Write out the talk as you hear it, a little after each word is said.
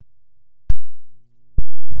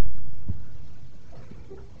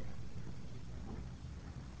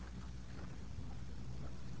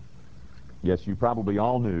Yes, you probably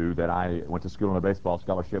all knew that I went to school on a baseball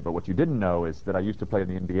scholarship, but what you didn't know is that I used to play in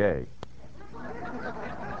the NBA.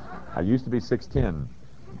 I used to be 6'10",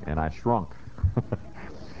 and I shrunk.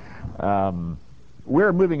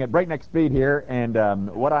 We're moving at breakneck speed here, and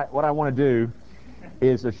what I want to do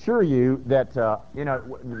is assure you that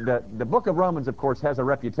the book of Romans, of course, has a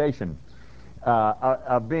reputation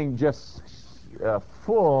of being just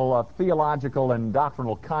full of theological and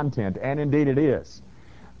doctrinal content, and indeed it is.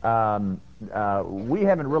 We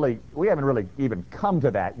haven't really even come to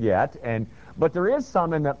that yet, but there is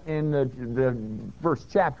some in the first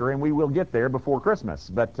chapter, and we will get there before Christmas.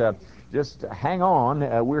 But just hang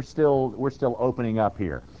on, we're still opening up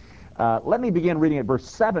here. Let me begin reading at verse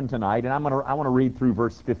 7 tonight, and I want to read through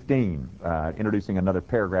verse 15, introducing another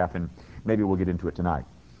paragraph, and maybe we'll get into it tonight.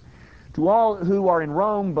 To all who are in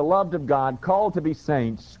Rome, beloved of God, called to be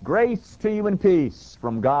saints, grace to you and peace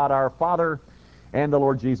from God our Father and the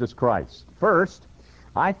Lord Jesus Christ. First,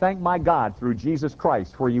 I thank my God through Jesus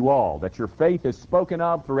Christ for you all, that your faith is spoken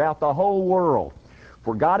of throughout the whole world.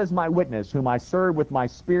 For God is my witness, whom I serve with my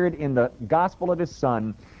spirit in the gospel of his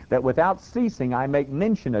Son, that without ceasing I make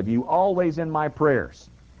mention of you always in my prayers,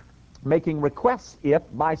 making requests if,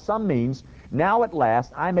 by some means, now at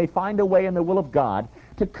last I may find a way in the will of God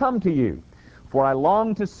to come to you. For I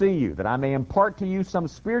long to see you, that I may impart to you some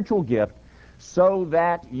spiritual gift, so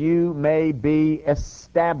that you may be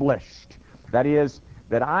established. That is,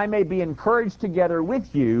 that I may be encouraged together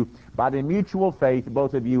with you by the mutual faith,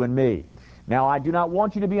 both of you and me. Now I do not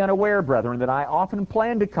want you to be unaware, brethren, that I often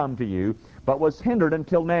planned to come to you, but was hindered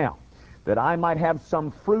until now, that I might have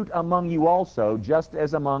some fruit among you also, just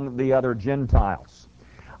as among the other Gentiles.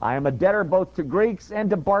 I am a debtor both to Greeks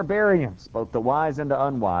and to barbarians, both the wise and the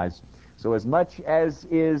unwise. So as much as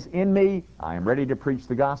is in me, I am ready to preach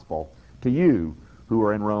the gospel to you who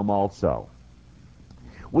are in Rome also.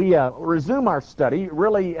 We resume our study.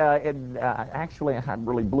 Really, actually, I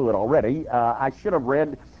really blew it already. I should have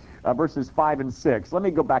read verses 5 and 6. Let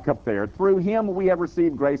me go back up there. Through him we have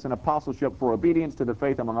received grace and apostleship for obedience to the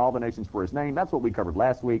faith among all the nations for his name. That's what we covered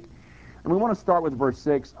last week. And we want to start with verse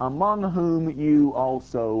 6, among whom you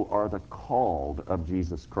also are the called of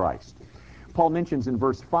Jesus Christ. Paul mentions in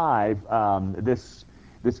verse 5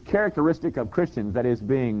 this characteristic of Christians, that is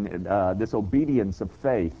being this obedience of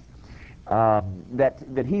faith,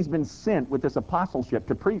 that he's been sent with this apostleship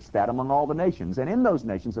to preach that among all the nations. And in those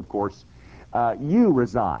nations, of course, you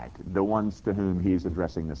reside, the ones to whom he's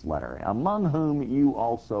addressing this letter, among whom you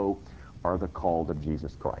also are the called of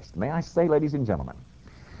Jesus Christ. May I say, ladies and gentlemen,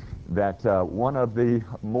 that one of the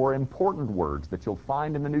more important words that you'll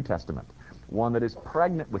find in the New Testament, one that is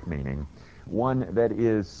pregnant with meaning, one that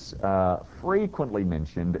is frequently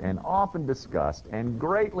mentioned and often discussed and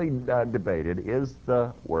greatly debated, is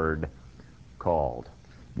the word called.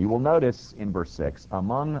 You will notice in verse 6,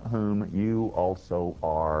 among whom you also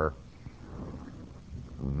are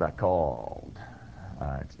the called.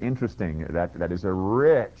 It's interesting that is a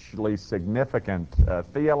richly significant,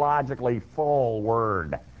 theologically full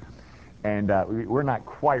word. And we're not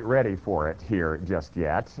quite ready for it here just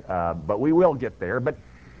yet, but we will get there. But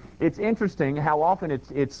it's interesting how often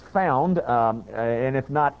it's found, and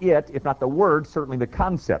if not the word, certainly the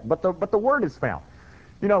concept. But the word is found.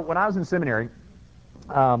 You know, when I was in seminary,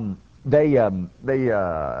 I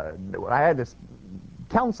had this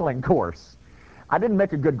counseling course. I didn't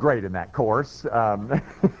make a good grade in that course.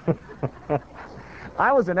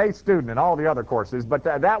 I was an A student in all the other courses, but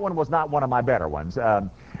that one was not one of my better ones.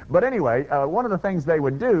 But anyway, one of the things they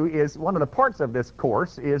would do is, one of the parts of this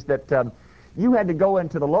course is that you had to go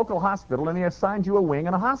into the local hospital, and they assigned you a wing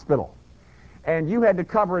in a hospital. And you had to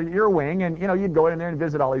cover your wing, and, you know, you'd go in there and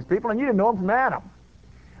visit all these people, and you didn't know them from Adam.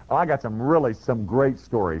 Oh, I got some great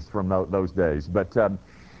stories from those days. But,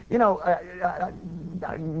 you know,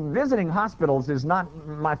 visiting hospitals is not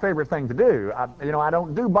my favorite thing to do. I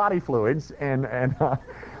don't do body fluids, and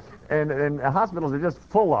hospitals are just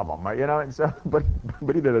full of them, you know. And so, but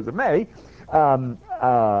either as it may,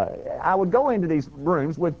 I would go into these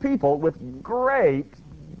rooms with people with great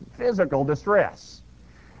physical distress.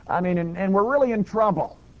 I mean, and we're really in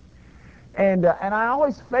trouble. And I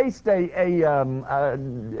always faced a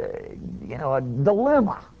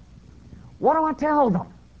dilemma. What do I tell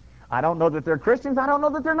them? I don't know that they're Christians. I don't know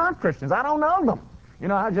that they're not Christians. I don't know them. You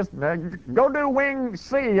know, I just go do wing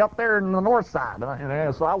C up there in the north side.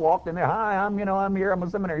 So I walked in there. Hi, I'm here. I'm a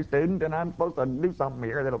seminary student, and I'm supposed to do something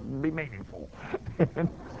here that'll be meaningful.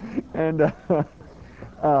 and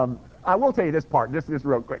I will tell you this part, just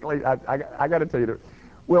real quickly. I got to tell you that.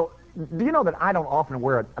 Well, do you know that I don't often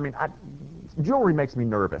wear jewelry makes me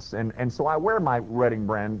nervous, and so I wear my wedding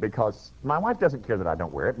band because my wife doesn't care that I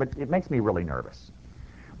don't wear it, but it makes me really nervous.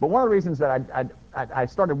 But one of the reasons that I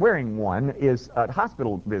started wearing one is a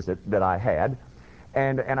hospital visit that I had,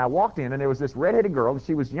 and I walked in, and there was this redheaded girl.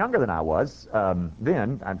 She was younger than I was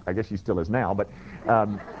then. I guess she still is now, but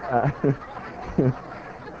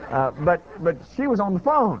but she was on the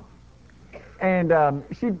phone, and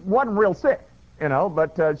she wasn't real sick, you know,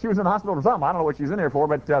 but she was in the hospital or something. I don't know what she was in there for,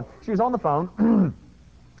 but she was on the phone.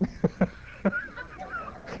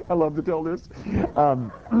 I love to tell this.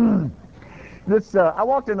 I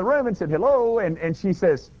walked in the room and said hello, and she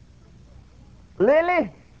says,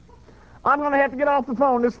 "Lily, I'm going to have to get off the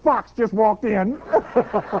phone. This fox just walked in."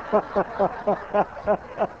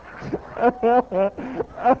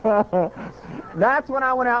 That's when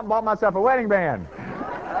I went out and bought myself a wedding band.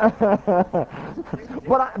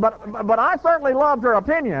 But I certainly loved her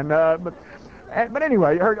opinion. But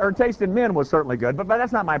anyway, her taste in men was certainly good. But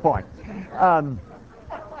that's not my point.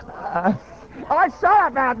 All right, shut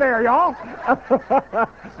up out there, y'all.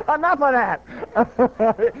 Enough of that.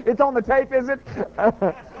 It's on the tape, is it?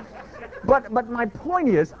 But my point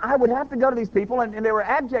is, I would have to go to these people, and they were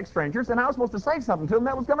abject strangers, and I was supposed to say something to them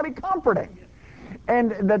that was going to be comforting.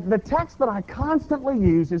 And the text that I constantly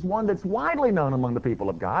use is one that's widely known among the people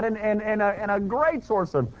of God, and a great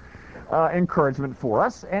source of encouragement for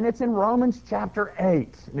us, and it's in Romans chapter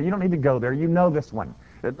 8. Now, you don't need to go there. You know this one.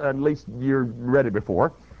 At least you've read it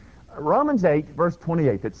before. Romans 8, verse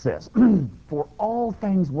 28, it says, "For all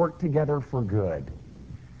things work together for good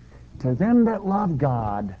to them that love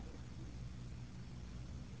God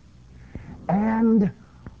and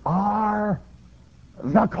are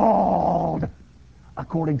the called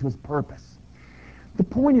according to his purpose." The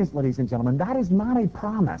point is, ladies and gentlemen, that is not a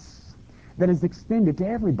promise that is extended to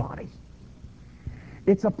everybody.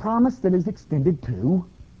 It's a promise that is extended to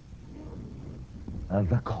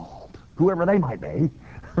the called, whoever they might be,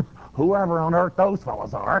 whoever on earth those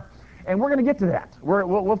fellows are. And we're going to get to that.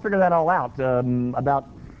 We'll figure that all out about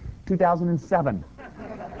 2007.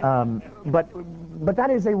 But that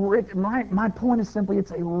is a rich, my point is simply,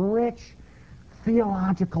 it's a rich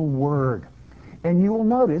theological word. And you will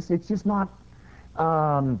notice it's just not,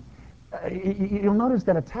 you'll notice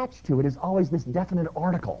that attached to it is always this definite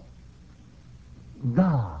article,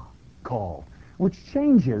 the called, which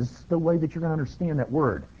changes the way that you're going to understand that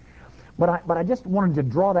word. But I just wanted to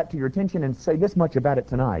draw that to your attention and say this much about it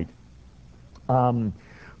tonight.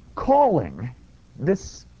 Calling,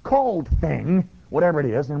 this called thing, whatever it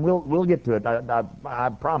is, and we'll get to it, I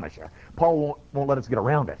promise you. Paul won't let us get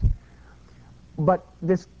around it. But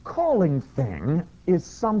this calling thing is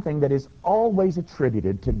something that is always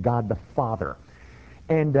attributed to God the Father.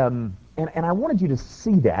 And I wanted you to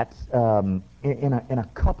see that in a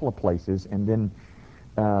couple of places, and then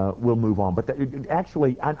we'll move on. But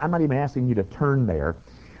actually, I'm not even asking you to turn there.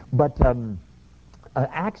 But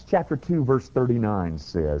Acts chapter 2, verse 39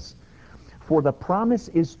 says, "For the promise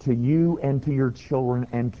is to you and to your children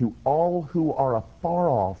and to all who are afar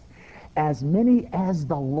off, as many as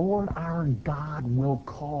the Lord our God will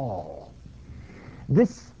call."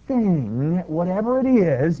 This thing, whatever it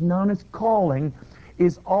is, known as calling,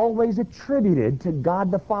 is always attributed to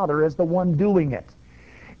God the Father as the one doing it.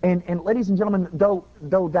 And ladies and gentlemen, though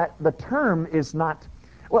that the term is not,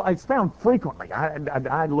 well, it's found frequently.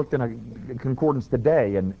 I looked in a concordance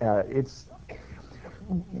today, and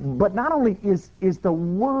but not only is the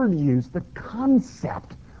word used, the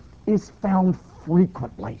concept is found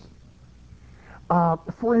frequently.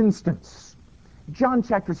 For instance, John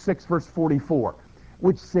chapter 6, verse 44,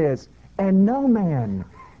 which says, "And no man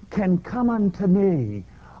can come unto me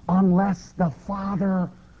unless the Father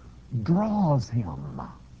draws him."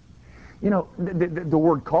 You know, the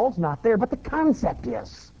word call's not there, but the concept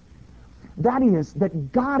is. That is,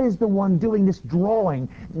 that God is the one doing this drawing,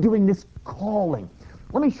 doing this calling.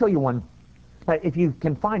 Let me show you one. If you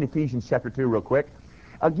can find Ephesians chapter 2 real quick.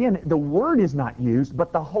 Again, the word is not used,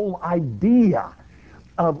 but the whole idea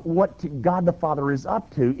of what God the Father is up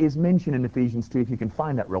to is mentioned in Ephesians 2, if you can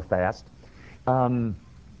find that real fast. Let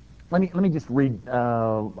me just read,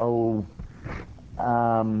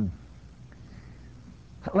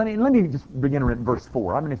 Let me just begin at verse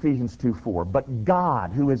 4. I'm in Ephesians 2:4. "But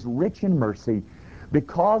God, who is rich in mercy,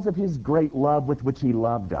 because of his great love with which he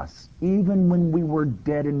loved us, even when we were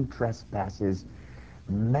dead in trespasses,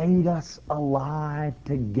 made us alive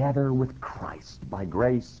together with Christ. By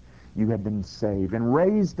grace you have been saved, and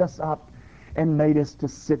raised us up and made us to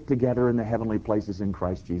sit together in the heavenly places in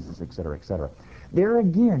Christ Jesus," etc., etc. There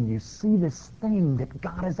again, you see this thing that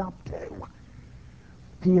God is up to.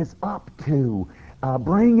 He is up to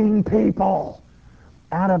bringing people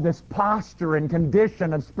out of this posture and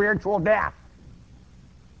condition of spiritual death.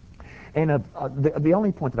 And the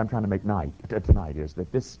only point that I'm trying to make tonight is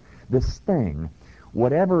that this thing,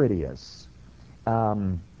 whatever it is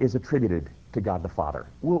attributed to God the Father.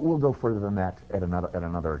 We'll go further than that at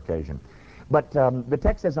another occasion. But the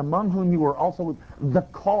text says, among whom you were also the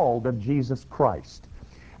called of Jesus Christ.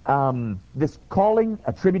 This calling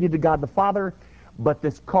attributed to God the Father, but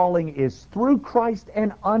this calling is through Christ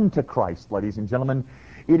and unto Christ, ladies and gentlemen.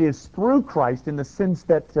 It is through Christ in the sense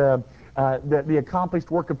that the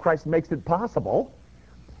accomplished work of Christ makes it possible,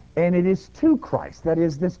 and it is to Christ. That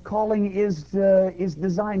is, this calling is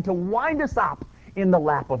designed to wind us up in the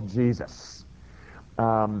lap of Jesus.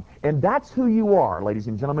 And that's who you are, ladies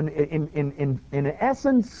and gentlemen. In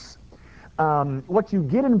essence, what you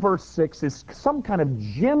get in verse 6 is some kind of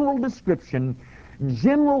general description,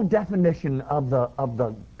 general definition of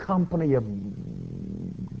the company of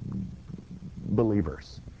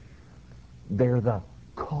believers. They're the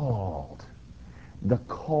called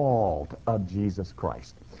of Jesus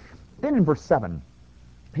Christ. Then in verse 7,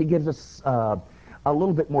 he gives us a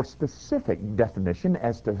little bit more specific definition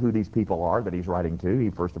as to who these people are that he's writing to. He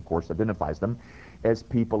first, of course, identifies them as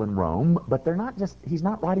people in Rome, but he's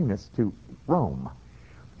not writing this to Rome.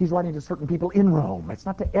 He's writing to certain people in Rome. It's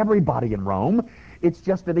not to everybody in Rome. It's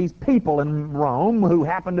just to these people in Rome who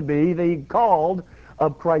happen to be the called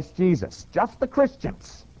of Christ Jesus, just the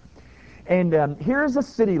Christians. And here's a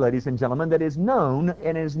city, ladies and gentlemen, that is known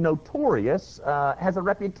and is notorious, has a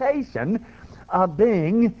reputation of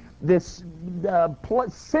being this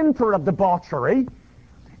center of debauchery.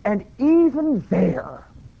 And even there,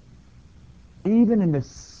 even in the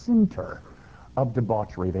center of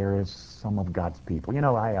debauchery, there is some of God's people. You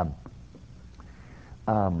know,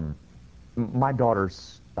 my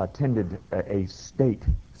daughters attended a state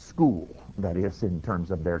school, that is, in terms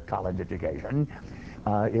of their college education.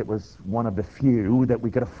 It was one of the few that we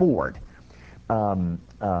could afford.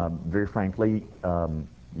 Very frankly,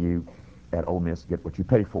 you at Ole Miss get what you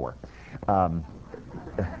pay for.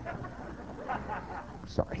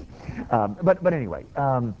 Sorry. But anyway,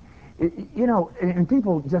 you know, and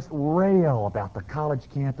people just rail about the college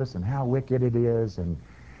campus and how wicked it is, and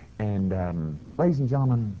ladies and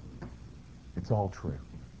gentlemen, it's all true.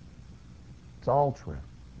 It's all true.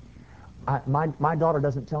 My daughter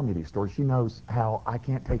doesn't tell me these stories. She knows how I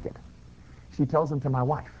can't take it. She tells them to my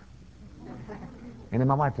wife. And then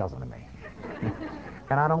my wife tells them to me.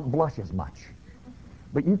 And I don't blush as much.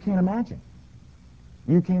 But you can't imagine.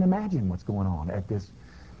 You can't imagine what's going on at this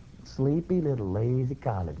sleepy little lazy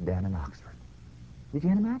college down in Oxford. You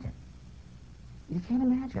can't imagine. You can't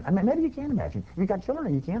imagine. I mean, maybe you can imagine. If you've got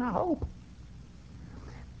children, you can, I hope.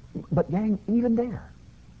 But gang, even there,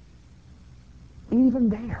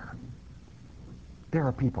 there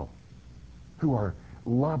are people who are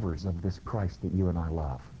lovers of this Christ that you and I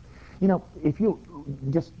love. You know, if you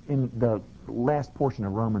just in the last portion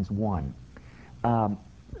of Romans 1, let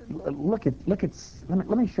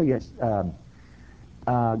me show you.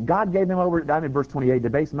 God gave them over, down in verse 28,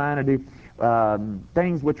 debased mind to do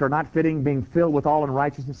things which are not fitting, being filled with all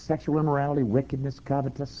unrighteousness, sexual immorality, wickedness,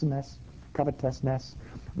 covetousness,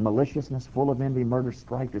 maliciousness, full of envy, murder,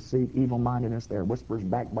 strife, deceit, evil-mindedness. They are whisperers,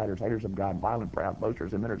 backbiters, haters of God, violent, proud,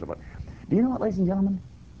 boasters, imiters of what. Do you know what, ladies and gentlemen?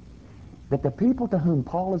 That the people to whom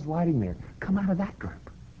Paul is writing there come out of that group.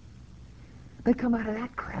 They come out of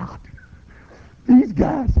that crowd. These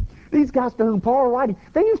guys to whom Paul is writing,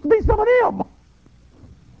 they used to be some of them.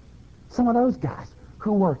 Some of those guys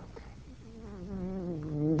who were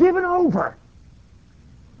given over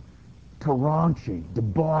to raunchy,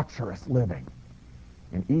 debaucherous living.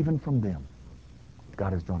 And even from them,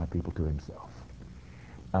 God has drawn a people to himself.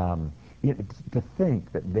 To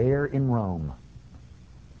think that there in Rome,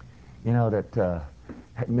 you know, that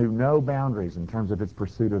knew no boundaries in terms of its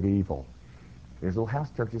pursuit of evil. There's little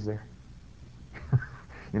house churches there.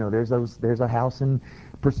 You know, there's a house in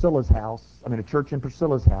Priscilla's house, a church in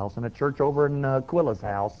Priscilla's house, and a church over in Aquila's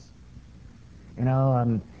house. You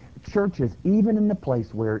know, churches, even in the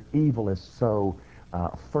place where evil is so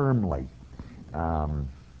firmly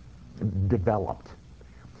developed.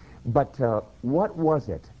 But what was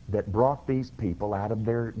it that brought these people out of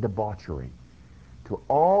their debauchery? To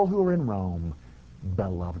all who are in Rome,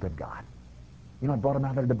 beloved of God. You know what brought them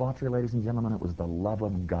out of their debauchery, ladies and gentlemen? It was the love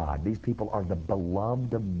of God. These people are the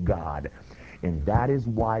beloved of God. And that is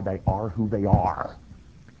why they are who they are.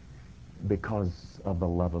 Because of the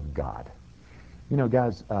love of God. You know,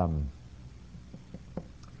 guys,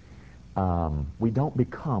 we don't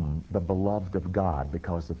become the beloved of God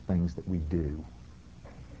because of things that we do.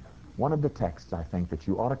 One of the texts, I think, that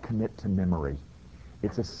you ought to commit to memory,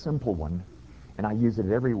 it's a simple one, and I use it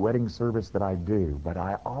at every wedding service that I do, but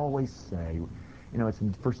I always say, it's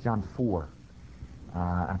in 1 John 4.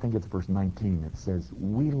 I think it's verse 19. It says,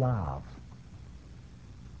 we love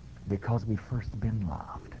because we first been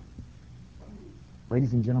loved.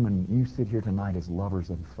 Ladies and gentlemen, you sit here tonight as lovers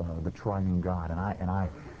of the triune God, and I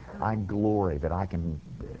glory that I can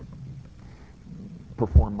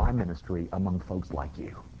perform my ministry among folks like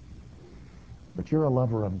you. But you're a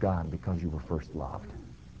lover of God because you were first loved.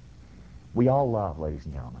 We all love, ladies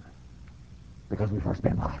and gentlemen, because we've first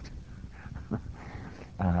been loved.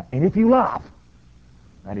 And if you love,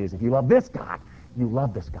 that is, if you love this God, you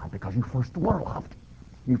love this God because you first were loved.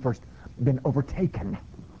 You first been overtaken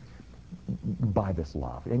by this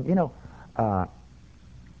love. And,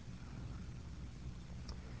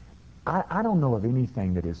 I don't know of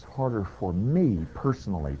anything that is harder for me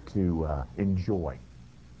personally to enjoy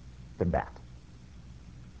than that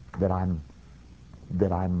I'm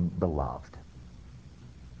beloved,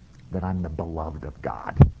 that I'm the beloved of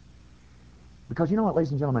God. Because you know what,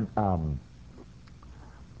 ladies and gentlemen,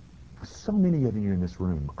 so many of you in this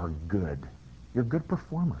room are good. You're good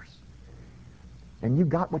performers. And you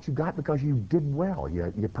got what you got because you did well.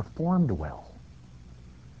 You performed well.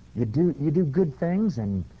 You do good things,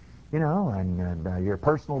 and you're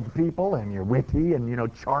personal to people, and you're witty,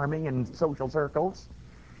 and charming in social circles,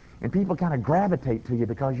 and people kind of gravitate to you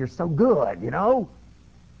because you're so good,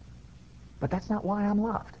 But that's not why I'm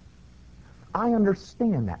loved. I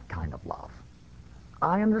understand that kind of love.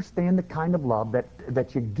 I understand the kind of love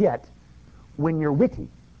that you get when you're witty.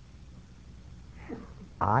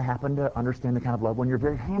 I happen to understand the kind of love when you're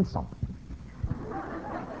very handsome.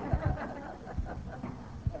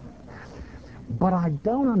 But I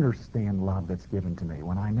don't understand love that's given to me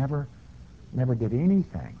when I never did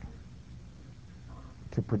anything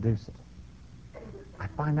to produce it. I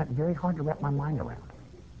find that very hard to wrap my mind around.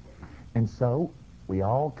 And so we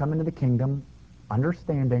all come into the kingdom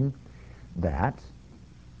understanding that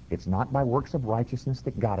it's not by works of righteousness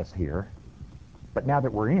that got us here, but now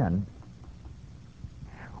that we're in,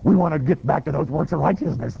 we want to get back to those works of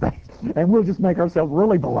righteousness things, and we'll just make ourselves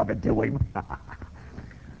really beloved to Him.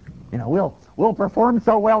 We'll perform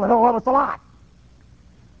so well that He'll love us a lot.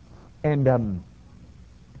 And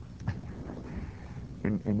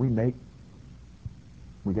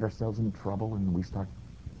we get ourselves in trouble, and we start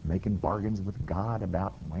making bargains with God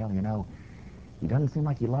about, He doesn't seem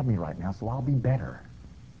like He loves me right now, so I'll be better.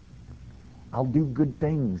 I'll do good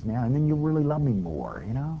things now, and then you'll really love me more,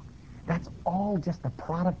 That's all just a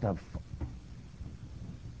product of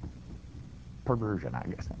perversion, I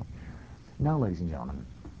guess. No, ladies and gentlemen,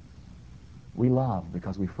 we love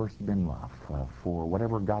because we first been loved. For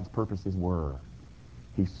whatever God's purposes were,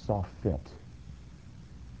 He saw fit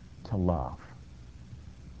to love.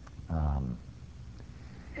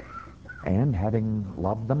 And having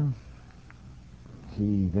loved them,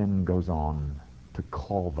 He then goes on to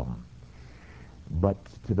call them. But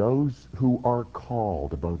to those who are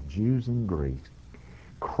called, both Jews and Greeks,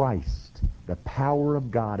 Christ, the power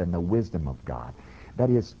of God and the wisdom of God, that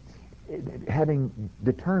is, having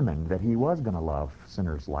determined that He was going to love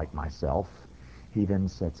sinners like myself, He then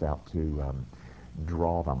sets out to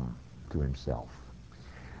draw them to Himself.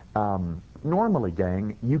 Normally,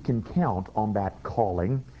 gang, you can count on that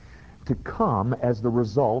calling to come as the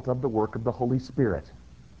result of the work of the Holy Spirit.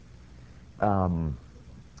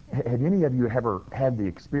 Have any of you ever had the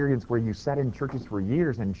experience where you sat in churches for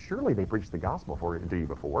years and surely they preached the gospel to you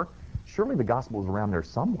before? Surely the gospel is around there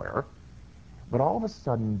somewhere. But all of a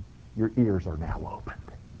sudden, your ears are now opened.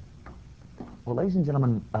 Well, ladies and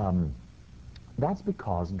gentlemen, that's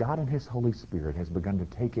because God and His Holy Spirit has begun to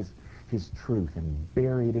take His truth and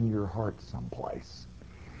bury it in your heart someplace.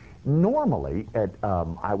 Normally,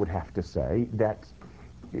 I would have to say that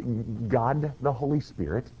God, the Holy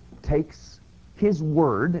Spirit, takes His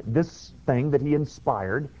Word, this thing that He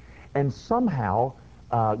inspired, and somehow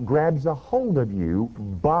grabs a hold of you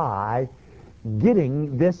by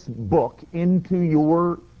getting this book into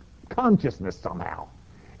your consciousness somehow.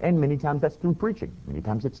 And many times that's through preaching. Many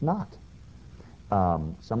times it's not.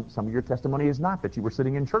 Some of your testimony is not that you were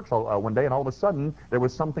sitting in church one day and all of a sudden there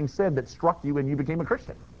was something said that struck you and you became a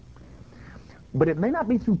Christian. But it may not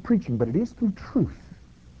be through preaching, but it is through truth.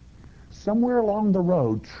 Somewhere along the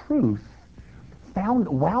road, truth found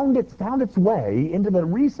its way into the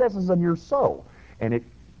recesses of your soul. And it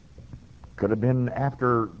could have been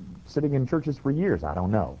after sitting in churches for years, I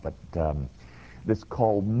don't know. But this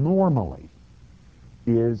call normally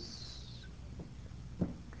is,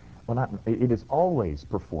 it is always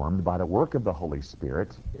performed by the work of the Holy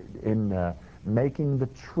Spirit in making the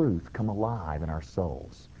truth come alive in our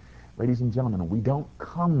souls. Ladies and gentlemen, we don't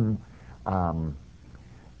come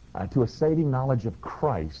to a saving knowledge of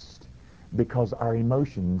Christ because our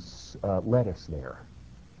emotions led us there.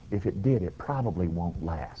 If it did, it probably won't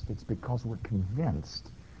last. It's because we're convinced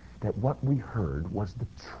that what we heard was the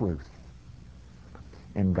truth.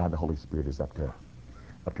 And God the Holy Spirit is up to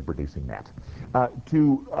producing that.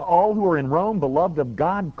 To all who are in Rome, beloved of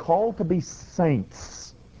God, called to be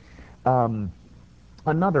saints.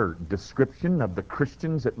 Another description of the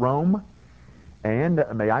Christians at Rome. And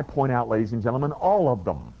may I point out, ladies and gentlemen, all of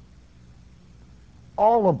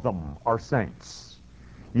them are saints.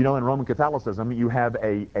 You know, in Roman Catholicism, you have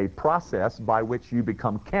a process by which you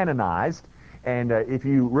become canonized. And if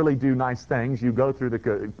you really do nice things, you go through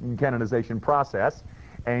the canonization process,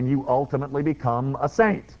 and you ultimately become a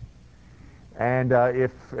saint. And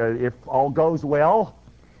if all goes well,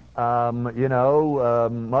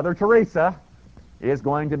 Mother Teresa is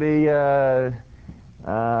going to be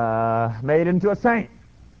made into a saint.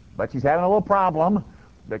 But she's having a little problem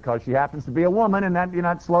because she happens to be a woman, and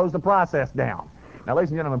that slows the process down. Now,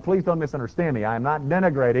 ladies and gentlemen, please don't misunderstand me. I am not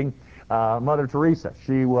denigrating Mother Teresa.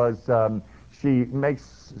 She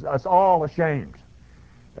makes us all ashamed.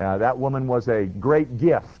 That woman was a great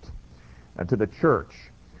gift to the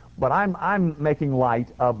church. But I'm making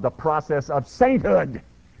light of the process of sainthood.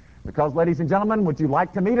 Because, ladies and gentlemen, would you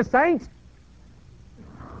like to meet a saint?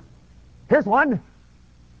 Here's one.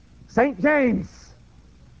 St. James.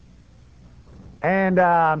 And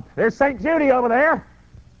there's St. Judy over there.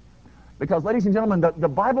 Because, ladies and gentlemen, the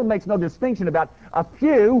Bible makes no distinction about a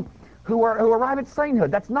few who arrive at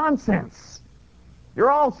sainthood. That's nonsense.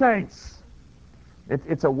 You're all saints.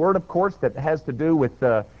 It's a word, of course, that has to do with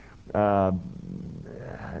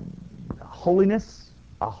holiness,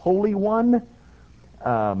 a holy one.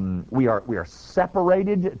 We are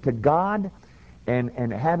separated to God,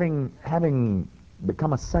 and having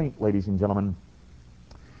become a saint, ladies and gentlemen,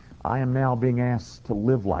 I am now being asked to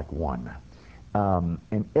live like one.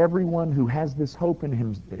 And everyone who has this hope in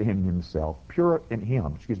himself,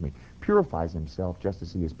 purifies himself just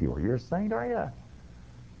as he is pure. You're a saint, are you?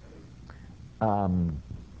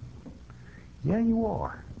 Yeah, you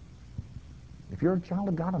are. If you're a child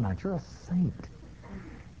of God tonight, you're a saint.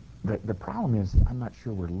 The problem is, I'm not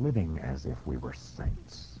sure we're living as if we were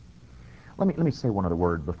saints. Let me say one other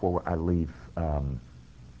word before I leave.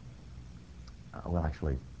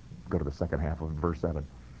 Actually, go to the second half of verse 7.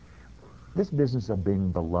 This business of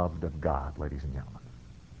being beloved of God, ladies and gentlemen,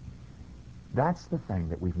 that's the thing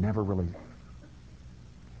that we've never really,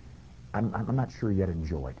 I'm not sure yet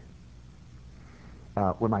enjoyed.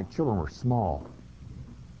 When my children were small,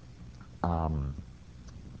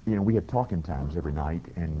 we had talking times every night,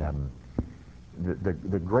 and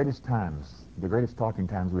the greatest talking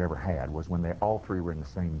times we ever had was when they all three were in the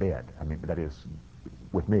same bed. I mean, that is,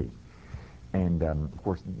 with me. And of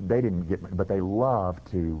course, they didn't get me, but they loved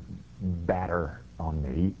to batter on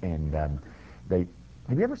me. And have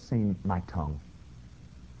you ever seen my tongue?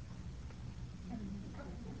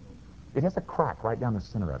 It has a crack right down the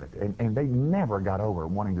center of it, and they never got over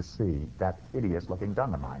wanting to see that hideous-looking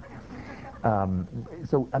tongue of mine.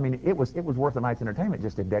 So, I mean, it was worth a night's entertainment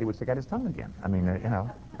just if Daddy would stick out his tongue again. I mean,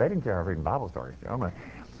 they didn't care if reading Bible stories.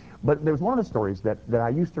 But there was one of the stories that I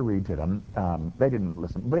used to read to them. They didn't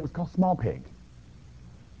listen, but it was called Small Pig.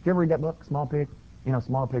 Did you ever read that book, Small Pig?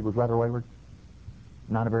 Small Pig was rather wayward.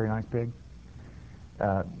 Not a very nice pig.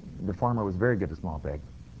 The farmer was very good to Small Pig,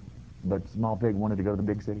 but Small Pig wanted to go to the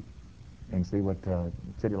big city and see what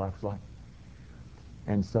city life was like.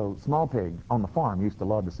 And so Small Pig on the farm used to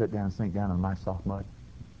love to sit down and sink down in the nice soft mud.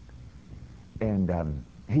 And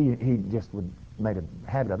he just made a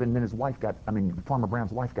habit of it. And then his wife Farmer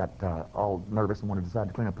Brown's wife got all nervous and wanted to decide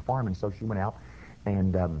to clean up the farm. And so she went out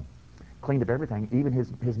and cleaned up everything, even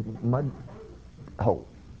his mud hole.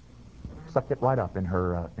 Sucked it right up in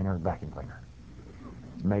her vacuum cleaner.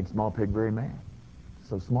 Made Small Pig very mad.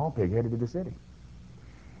 So Small Pig headed to the city.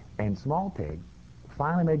 And Small Pig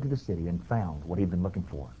finally made it to the city and found what he'd been looking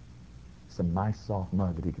for. Some nice soft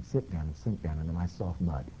mud that he could sit down and sink down in the nice soft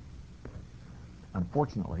mud.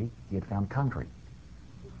 Unfortunately, he had found concrete.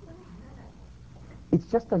 It's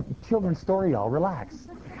just a children's story, y'all. Relax.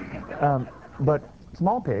 But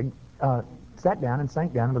Small Pig sat down and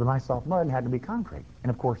sank down into the nice soft mud and had to be concrete.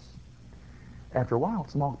 And of course, after a while,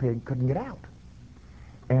 Small Pig couldn't get out.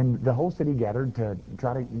 And the whole city gathered to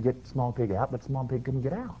try to get Small Pig out, but Small Pig couldn't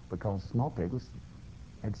get out because Small Pig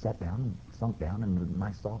had sat down and sunk down in the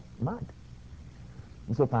nice soft mud.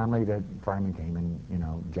 And so finally the firemen came and,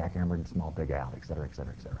 jackhammered Small Pig out, et cetera, et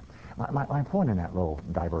cetera, et cetera. My point in that little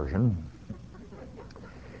diversion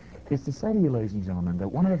is to say to you, ladies and gentlemen, that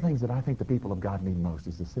one of the things that I think the people of God need most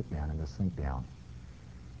is to sit down and to sink down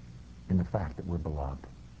in the fact that we're beloved.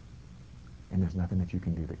 And there's nothing that you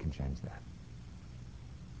can do that can change that.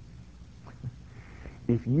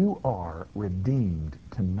 If you are redeemed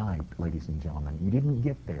tonight, ladies and gentlemen, you didn't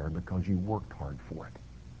get there because you worked hard for it.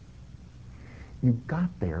 You got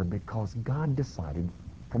there because God decided,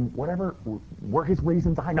 from whatever were his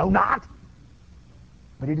reasons, I know not,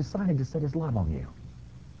 but he decided to set his love on you.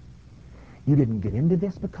 You didn't get into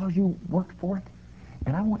this because you worked for it.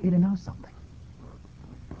 And I want you to know something.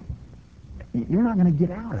 You're not going to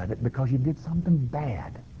get out of it because you did something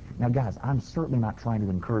bad. Now, guys, I'm certainly not trying to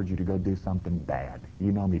encourage you to go do something bad.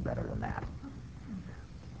 You know me better than that.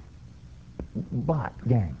 But,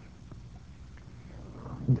 gang,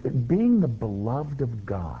 being the beloved of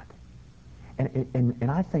God,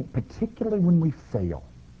 and I think particularly when we fail,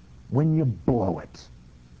 when you blow it,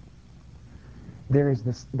 there is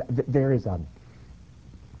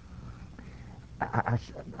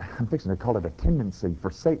I'm fixing to call it a tendency for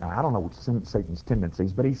Satan. I don't know Satan's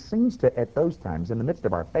tendencies, but he seems to, at those times, in the midst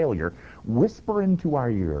of our failure, whisper into our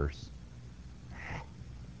ears,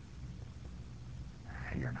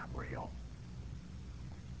 you're not real.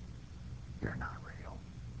 You're not real.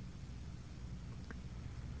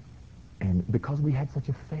 And because we had such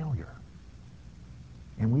a failure,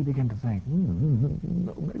 and we begin to think,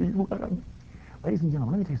 maybe, ladies and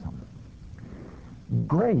gentlemen, let me tell you something.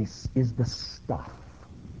 Grace is the stuff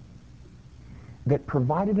that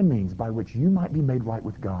provided a means by which you might be made right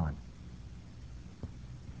with God.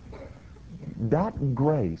 That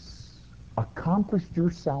grace accomplished your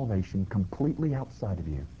salvation completely outside of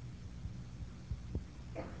you.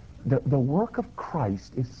 The work of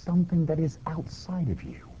Christ is something that is outside of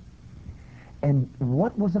you. And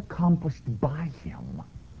what was accomplished by him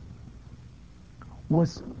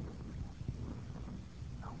was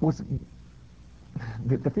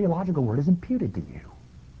the theological word is imputed to you.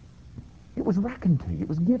 It was reckoned to you. It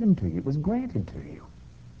was given to you. It was granted to you.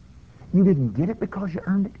 You didn't get it because you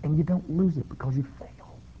earned it, and you don't lose it because you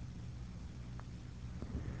fail.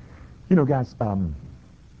 You know, guys,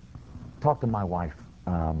 talk to my wife.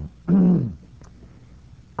 I'm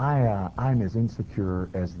as insecure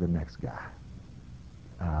as the next guy.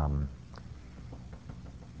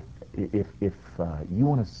 If you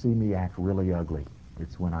want to see me act really ugly,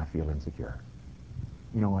 it's when I feel insecure.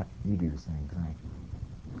 You know what? You do the same thing.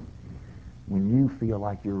 When you feel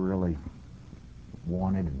like you're really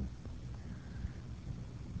wanted and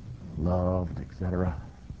loved, etc.,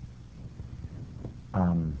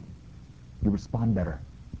 you respond better.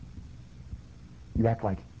 You act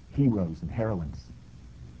like heroes and heroines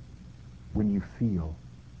when you feel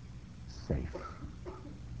safe.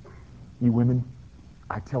 You women,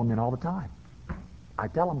 I tell men all the time. I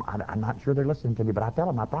tell them, I'm not sure they're listening to me, but I tell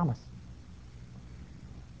them, I promise.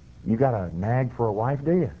 You got a nag for a wife,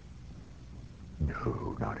 do you?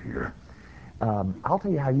 No, not here. I'll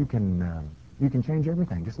tell you how you can change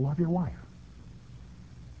everything. Just love your wife.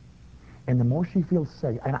 And the more she feels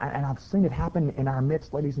safe, and I've seen it happen in our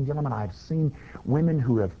midst, ladies and gentlemen. I've seen women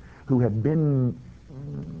who have been,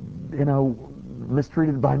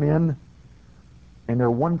 mistreated by men, and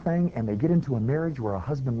they're one thing, and they get into a marriage where a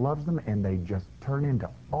husband loves them, and they just turn into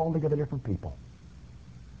altogether different people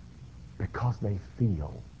because they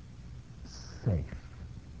feel safe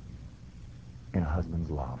in a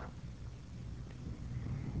husband's love.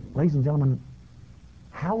 Ladies and gentlemen,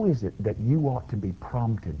 how is it that you ought to be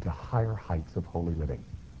prompted to higher heights of holy living?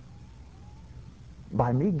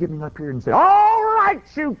 By me getting up here and saying, all right,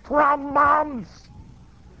 you prom moms,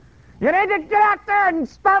 you need to get out there and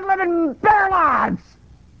start living better lives.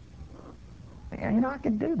 And, I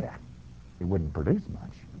could do that. It wouldn't produce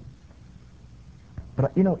much.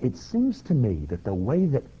 But, it seems to me that the way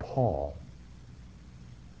that Paul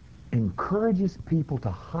encourages people to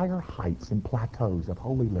higher heights and plateaus of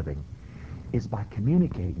holy living is by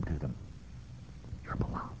communicating to them, you're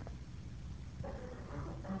beloved.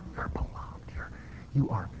 You're beloved. You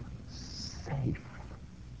are safe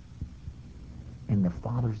in the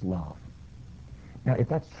Father's love. Now, if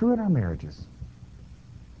that's true in our marriages,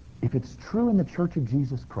 if it's true in the Church of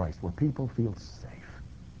Jesus Christ where people feel safe,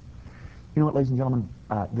 you know what, ladies and gentlemen,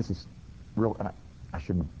 this is real, I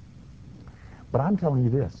shouldn't, but I'm telling you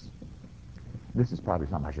this. This is probably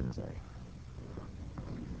something I shouldn't say.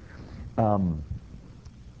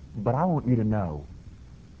 But I want you to know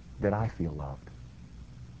that I feel loved.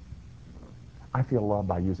 I feel loved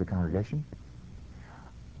by you as a congregation,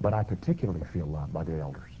 but I particularly feel loved by the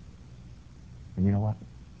elders. And you know what?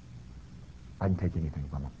 I can take anything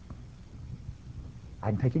from them.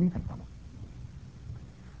 I can take anything from them.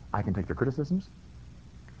 I can take their criticisms.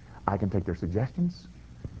 I can take their suggestions.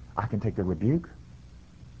 I can take their rebuke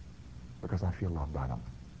because I feel loved by them.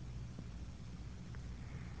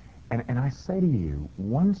 And I say to you,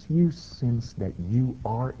 once you sense that you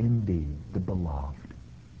are indeed the beloved,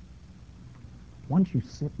 once you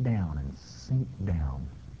sit down and sink down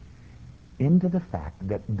into the fact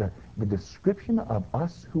that the description of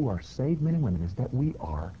us who are saved men and women is that we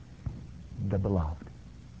are the beloved,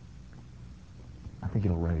 I think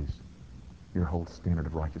it'll raise your whole standard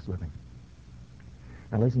of righteous living.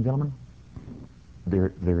 Now, ladies and gentlemen,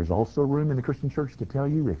 there's also room in the Christian church to tell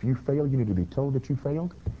you if you fail, you need to be told that you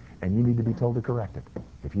failed, and you need to be told to correct it.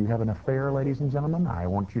 If you have an affair, ladies and gentlemen, I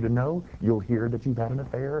want you to know you'll hear that you've had an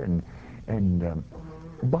affair,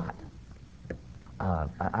 but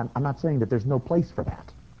I'm not saying that there's no place for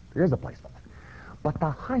that. There is a place for that. But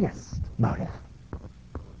the highest motive,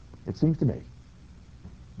 it seems to me,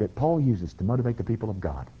 that Paul uses to motivate the people of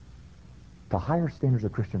God to higher standards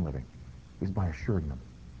of Christian living is by assuring them,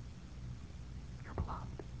 you're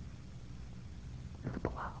beloved. You're the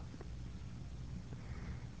beloved.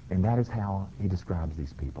 And that is how he describes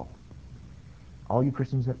these people. All you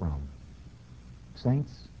Christians at Rome,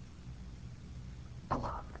 saints,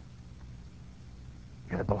 beloved.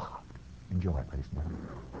 You're the beloved. Enjoy it, ladies and gentlemen.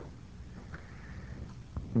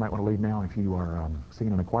 You might want to leave now if you are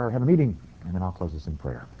singing in the choir. Have a meeting, and then I'll close this in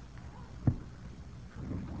prayer.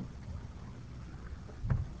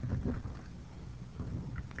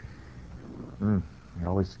 It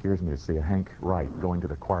always scares me to see a Hank Wright going to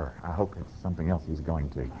the choir. I hope it's something else he's going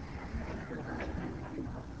to.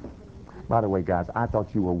 By the way, guys, I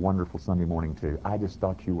thought you were wonderful Sunday morning, too. I just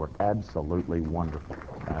thought you were absolutely wonderful.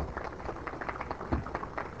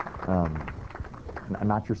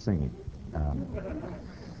 Not your singing.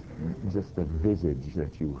 Just the visage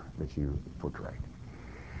that you portrayed.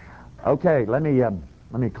 Okay, let me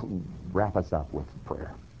wrap us up with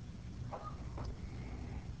prayer.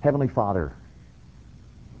 Heavenly Father,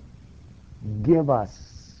 give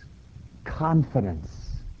us confidence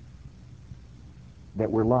that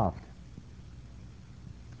we're loved,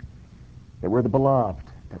 that we're the beloved,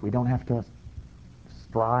 that we don't have to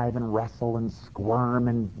strive and wrestle and squirm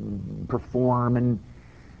and perform and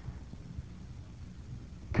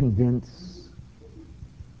convince.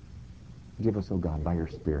 Give us, oh God, by your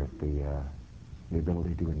Spirit, the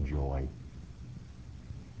ability to enjoy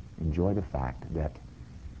the fact that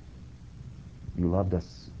you loved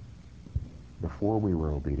us before we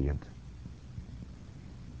were obedient,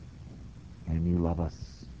 and you love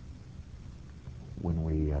us when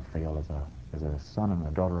we fail as a son and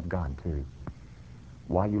a daughter of God, too.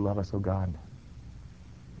 Why you love us, oh God?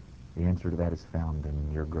 The answer to that is found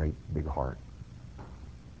in your great big heart.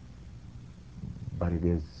 But it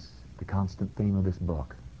is the constant theme of this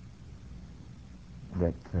book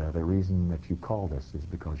that the reason that you called us is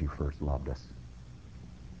because you first loved us.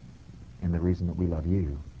 And the reason that we love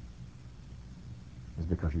you is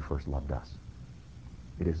because you first loved us.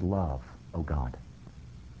 It is love, oh God,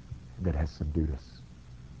 that has subdued us.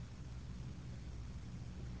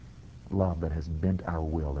 Love that has bent our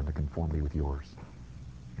will into conformity with yours.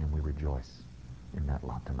 And we rejoice in that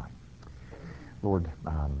love tonight. Lord,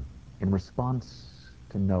 in response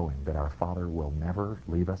to knowing that our Father will never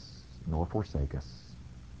leave us nor forsake us,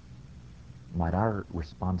 might our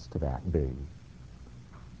response to that be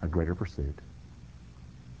a greater pursuit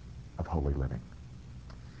of holy living.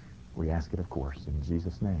 We ask it, of course, in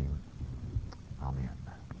Jesus' name. Amen.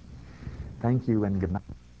 Thank you and good night.